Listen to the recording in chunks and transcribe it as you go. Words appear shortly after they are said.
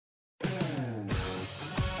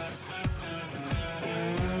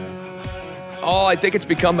Oh, I think it's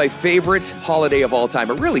become my favorite holiday of all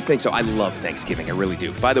time. I really think so. I love Thanksgiving. I really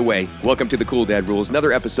do. By the way, welcome to the Cool Dad Rules.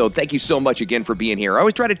 Another episode. Thank you so much again for being here. I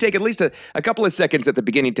always try to take at least a couple of seconds at the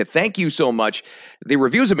beginning to thank you so much. The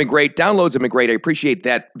reviews have been great. Downloads have been great. I appreciate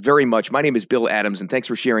that very much. My name is Bill Adams, and thanks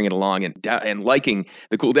for sharing it along and liking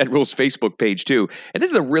the Cool Dad Rules Facebook page, too. And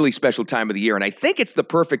this is a really special time of the year, and I think it's the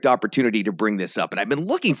perfect opportunity to bring this up. And I've been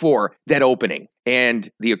looking for that opening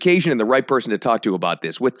and the occasion and the right person to talk to about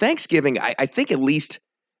this. With Thanksgiving, I think at least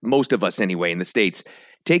most of us anyway in the States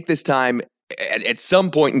take this time at some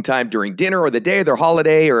point in time during dinner or the day of their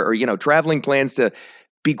holiday or traveling plans to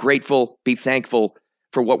be grateful, be thankful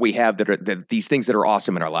for what we have that these things that are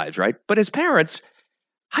awesome in our lives, right? But as parents,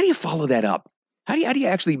 how do you follow that up? How do you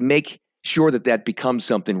actually make sure that becomes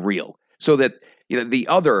something real so that the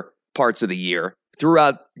other parts of the year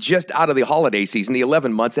throughout just out of the holiday season, the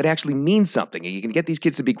 11 months, that actually means something. And you can get these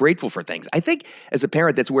kids to be grateful for things. I think as a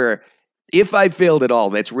parent, that's where, if I failed at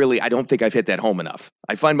all, that's really, I don't think I've hit that home enough.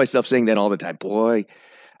 I find myself saying that all the time. Boy,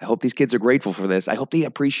 I hope these kids are grateful for this. I hope they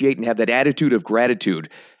appreciate and have that attitude of gratitude.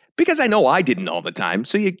 Because I know I didn't all the time.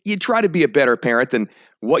 So you try to be a better parent than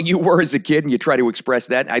what you were as a kid, and you try to express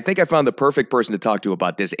that. I think I found the perfect person to talk to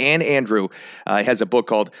about this. Ann Andrew has a book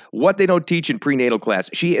called What They Don't Teach in Prenatal Class.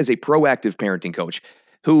 She is a proactive parenting coach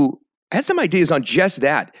who has some ideas on just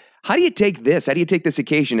that. How do you take this? How do you take this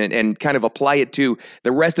occasion and kind of apply it to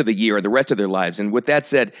the rest of the year, the rest of their lives? And with that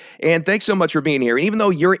said, Ann, thanks so much for being here. And even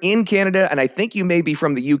though you're in Canada, and I think you may be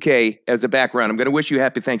from the UK as a background, I'm going to wish you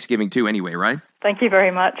happy Thanksgiving too anyway, right? Thank you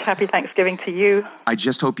very much. Happy Thanksgiving to you. I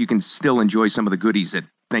just hope you can still enjoy some of the goodies that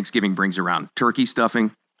Thanksgiving brings around. Turkey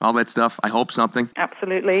stuffing, all that stuff. I hope something.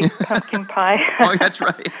 Absolutely. Pumpkin pie. Oh, that's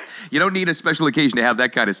right. You don't need a special occasion to have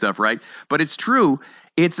that kind of stuff, right? But it's true.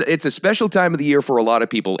 It's a special time of the year for a lot of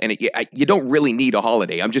people, and you don't really need a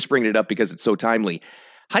holiday. I'm just bringing it up because it's so timely.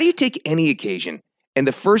 How do you take any occasion, and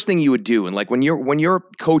the first thing you would do, and like when you're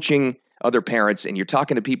coaching other parents and you're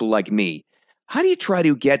talking to people like me, how do you try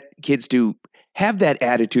to get kids to have that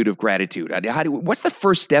attitude of gratitude? What's the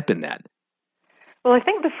first step in that? Well, I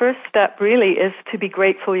think the first step really is to be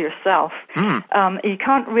grateful yourself. You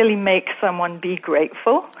can't really make someone be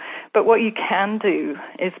grateful, but what you can do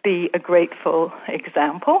is be a grateful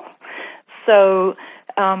example. So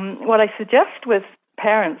what I suggest with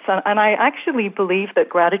parents, and I actually believe that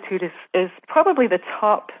gratitude is probably the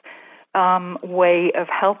top way of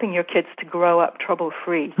helping your kids to grow up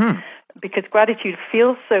trouble-free, because gratitude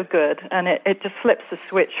feels so good, and it just flips the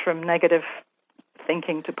switch from negative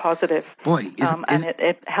thinking to positive. Boy, and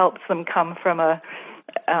it helps them come from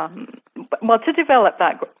to develop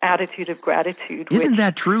that attitude of gratitude. Isn't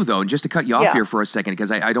that true, though? And just to cut you off here for a second,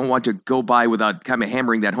 because I don't want to go by without kind of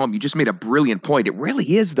hammering that home. You just made a brilliant point. It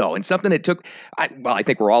really is, though, and something that took, I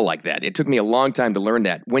think we're all like that. It took me a long time to learn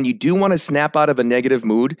that. When you do want to snap out of a negative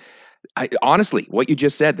mood, honestly, what you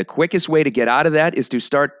just said, the quickest way to get out of that is to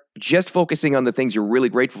start just focusing on the things you're really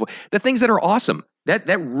grateful for, the things that are awesome.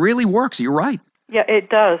 That really works. You're right. Yeah, it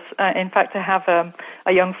does. In fact, I have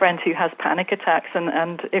a young friend who has panic attacks,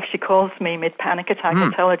 and if she calls me mid-panic attack,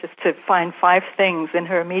 I tell her just to find 5 things in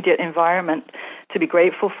her immediate environment to be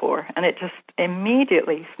grateful for, and it just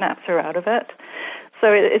immediately snaps her out of it.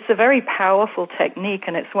 So it's a very powerful technique,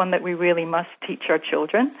 and it's one that we really must teach our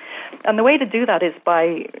children. And the way to do that is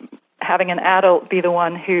by having an adult be the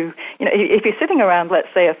one who, if you're sitting around,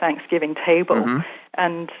 let's say, a Thanksgiving table,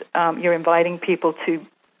 and you're inviting people to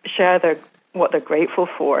share what they're grateful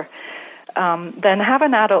for, then have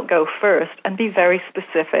an adult go first and be very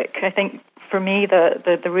specific. I think for me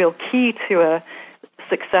the real key to a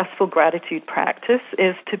successful gratitude practice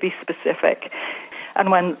is to be specific.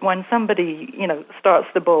 And when somebody starts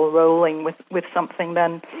the ball rolling with something,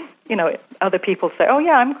 then other people say, oh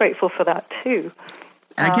yeah, I'm grateful for that too.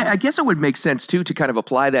 And I guess it would make sense, too, to kind of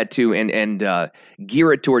apply that to and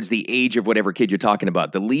gear it towards the age of whatever kid you're talking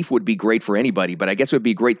about. The leaf would be great for anybody, but I guess it would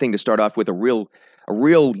be a great thing to start off with a real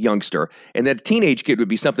youngster. And that teenage kid would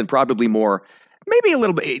be something probably more, maybe a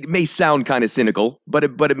little bit, it may sound kind of cynical, but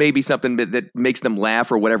it may be something that makes them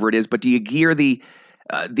laugh or whatever it is. But do you gear the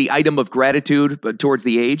item of gratitude towards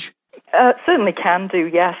the age? Certainly can do,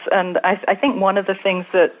 yes. And I think one of the things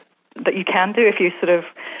that you can do if you sort of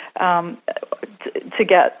to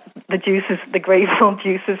get the grateful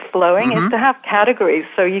juices flowing is to have categories.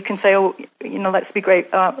 So you can say, let's be great.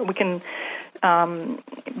 We can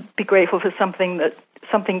be grateful for something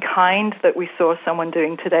kind that we saw someone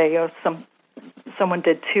doing today, or someone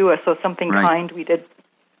did to us, or something kind we did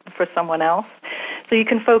for someone else. So you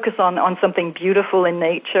can focus on something beautiful in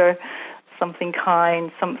nature, something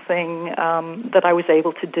kind, something that I was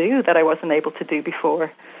able to do that I wasn't able to do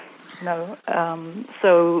before.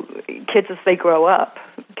 So kids, as they grow up,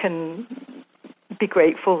 can be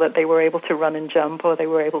grateful that they were able to run and jump, or they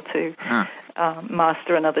were able to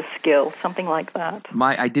master another skill, something like that.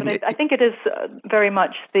 I think it is very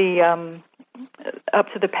much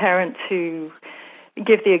up to the parent to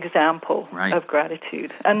give the example of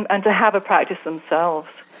gratitude and to have a practice themselves.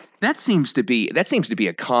 That seems to be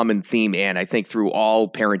a common theme, Anne, I think, through all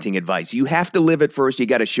parenting advice. You have to live it first. You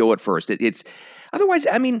got to show it first. It's otherwise,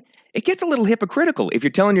 I mean, it gets a little hypocritical if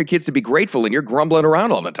you're telling your kids to be grateful and you're grumbling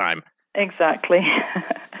around all the time. Exactly.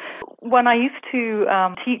 When I used to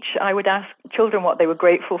teach, I would ask children what they were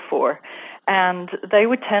grateful for, and they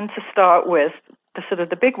would tend to start with the sort of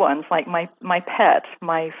the big ones, like my pet,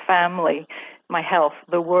 my family, my health,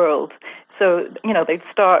 the world. So, they'd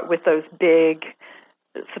start with those big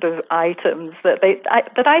sort of items that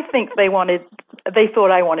I think they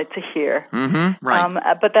thought I wanted to hear. Mm-hmm,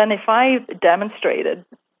 right. But then if I demonstrated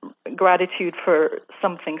gratitude for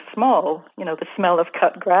something small, the smell of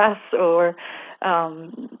cut grass or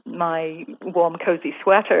my warm, cozy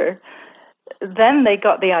sweater, then they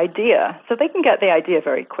got the idea. So they can get the idea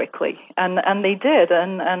very quickly, and they did.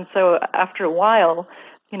 And so after a while,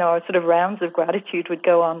 our sort of rounds of gratitude would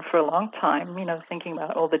go on for a long time, thinking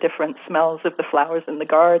about all the different smells of the flowers in the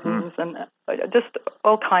gardens and just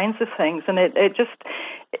all kinds of things. And it just,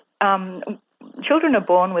 children are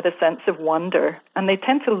born with a sense of wonder, and they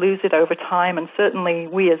tend to lose it over time. And certainly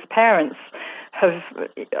we as parents have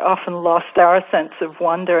often lost our sense of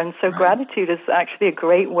wonder. And so gratitude is actually a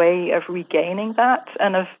great way of regaining that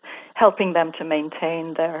and of helping them to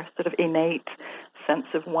maintain their sort of innate sense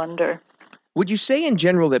of wonder. Would you say in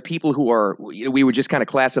general that people who are, we would just kind of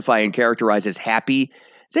classify and characterize as happy,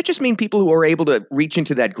 does that just mean people who are able to reach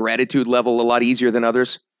into that gratitude level a lot easier than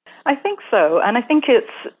others? I think so. And I think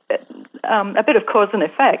it's a bit of cause and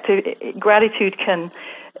effect. Gratitude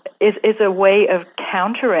is a way of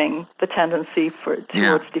countering the tendency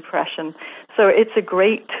towards depression. So it's a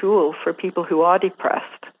great tool for people who are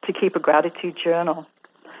depressed to keep a gratitude journal.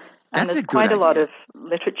 And there's quite a lot of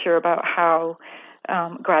literature about how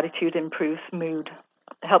gratitude improves mood.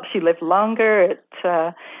 It helps you live longer.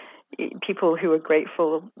 People who are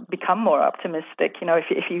grateful become more optimistic,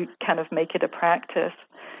 if you kind of make it a practice.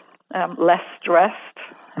 Less stressed.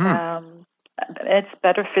 It's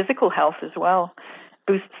better physical health as well.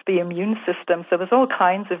 Boosts the immune system. So there's all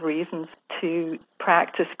kinds of reasons to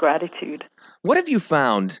practice gratitude. What have you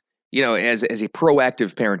found, as a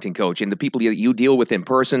proactive parenting coach and the people you deal with in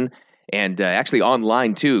person and actually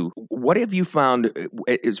online too, what have you found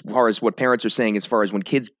as far as what parents are saying as far as when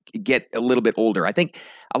kids get a little bit older? I think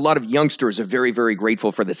a lot of youngsters are very, very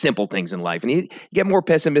grateful for the simple things in life. And you get more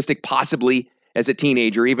pessimistic possibly as a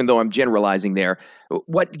teenager, even though I'm generalizing there.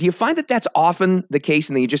 What do you find that that's often the case,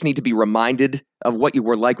 and that you just need to be reminded of what you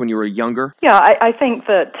were like when you were younger? Yeah, I think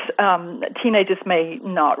that teenagers may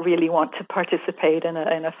not really want to participate in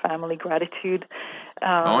a family gratitude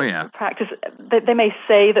practice. They may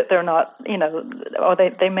say that they're not, or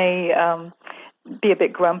they may be a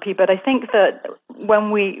bit grumpy. But I think that when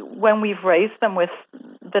we've raised them with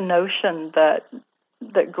the notion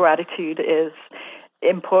that gratitude is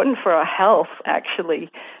important for our health, actually,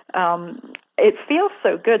 it feels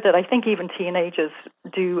so good that I think even teenagers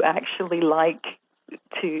do actually like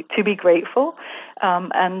to be grateful.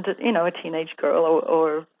 And a teenage girl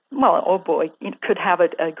or boy could have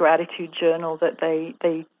a gratitude journal that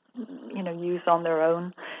they use on their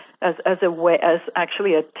own as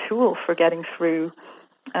actually a tool for getting through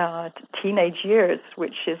teenage years,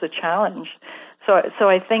 which is a challenge. So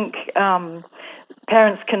I think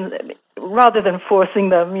parents can, rather than forcing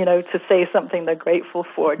them, to say something they're grateful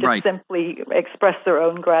for, just simply express their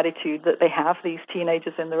own gratitude that they have these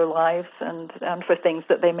teenagers in their lives and for things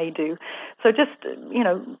that they may do. So just,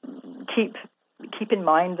 keep in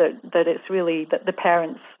mind that it's really that the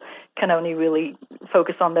parents can only really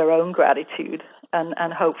focus on their own gratitude,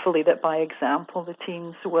 and hopefully that by example the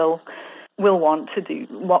teens will want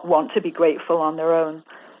to be grateful on their own.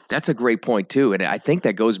 That's a great point too, and I think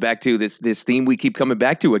that goes back to this theme we keep coming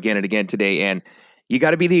back to again and again today. And you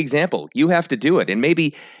got to be the example. You have to do it. And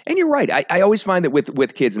you're right. I always find that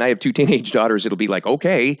with kids, and I have 2 teenage daughters, it'll be like,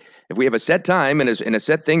 okay, if we have a set time and a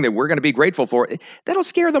set thing that we're going to be grateful for, that'll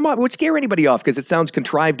scare them off. It would scare anybody off because it sounds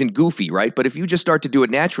contrived and goofy, right? But if you just start to do it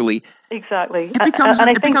naturally, exactly, it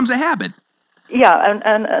becomes a habit. Yeah,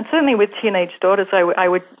 and certainly with teenage daughters, I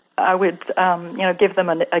would give them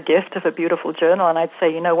a gift of a beautiful journal, and I'd say,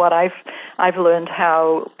 you know what, I've learned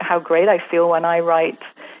how great I feel when I write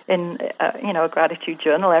in a gratitude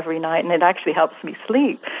journal every night, and it actually helps me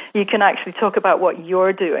sleep. You can actually talk about what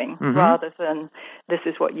you're doing rather than this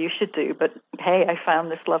is what you should do. But hey, I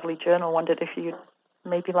found this lovely journal. Wondered if you'd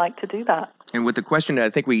maybe like to do that. And with the question I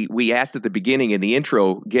think we asked at the beginning in the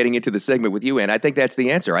intro, getting into the segment with you, and I think that's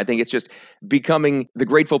the answer. I think it's just becoming the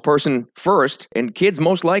grateful person first, and kids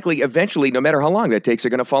most likely eventually, no matter how long that takes, are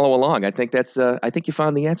going to follow along. I think I think you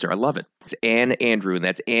found the answer. I love it. It's Anne Andrew, and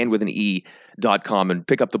that's Anne with an E.com, and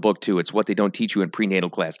pick up the book too. It's What They Don't Teach You in Prenatal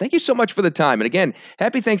Class. Thank you so much for the time. And again,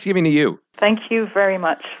 happy Thanksgiving to you. Thank you very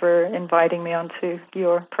much for inviting me onto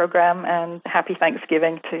your program, and happy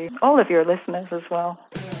Thanksgiving to all of your listeners as well.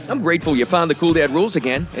 I'm grateful you found the Cool Dad Rules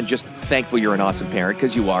again, and just thankful you're an awesome parent,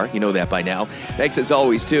 because you are. You know that by now. Thanks as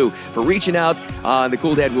always, too, for reaching out on the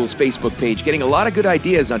Cool Dad Rules Facebook page, getting a lot of good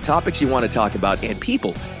ideas on topics you want to talk about and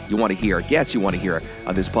people you want to hear, guests you want to hear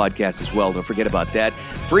on this podcast as well. Don't forget about that.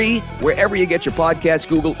 Free wherever you get your podcasts,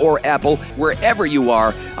 Google or Apple, wherever you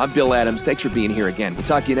are. I'm Bill Adams. Thanks for being here again. We'll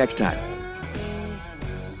talk to you next time.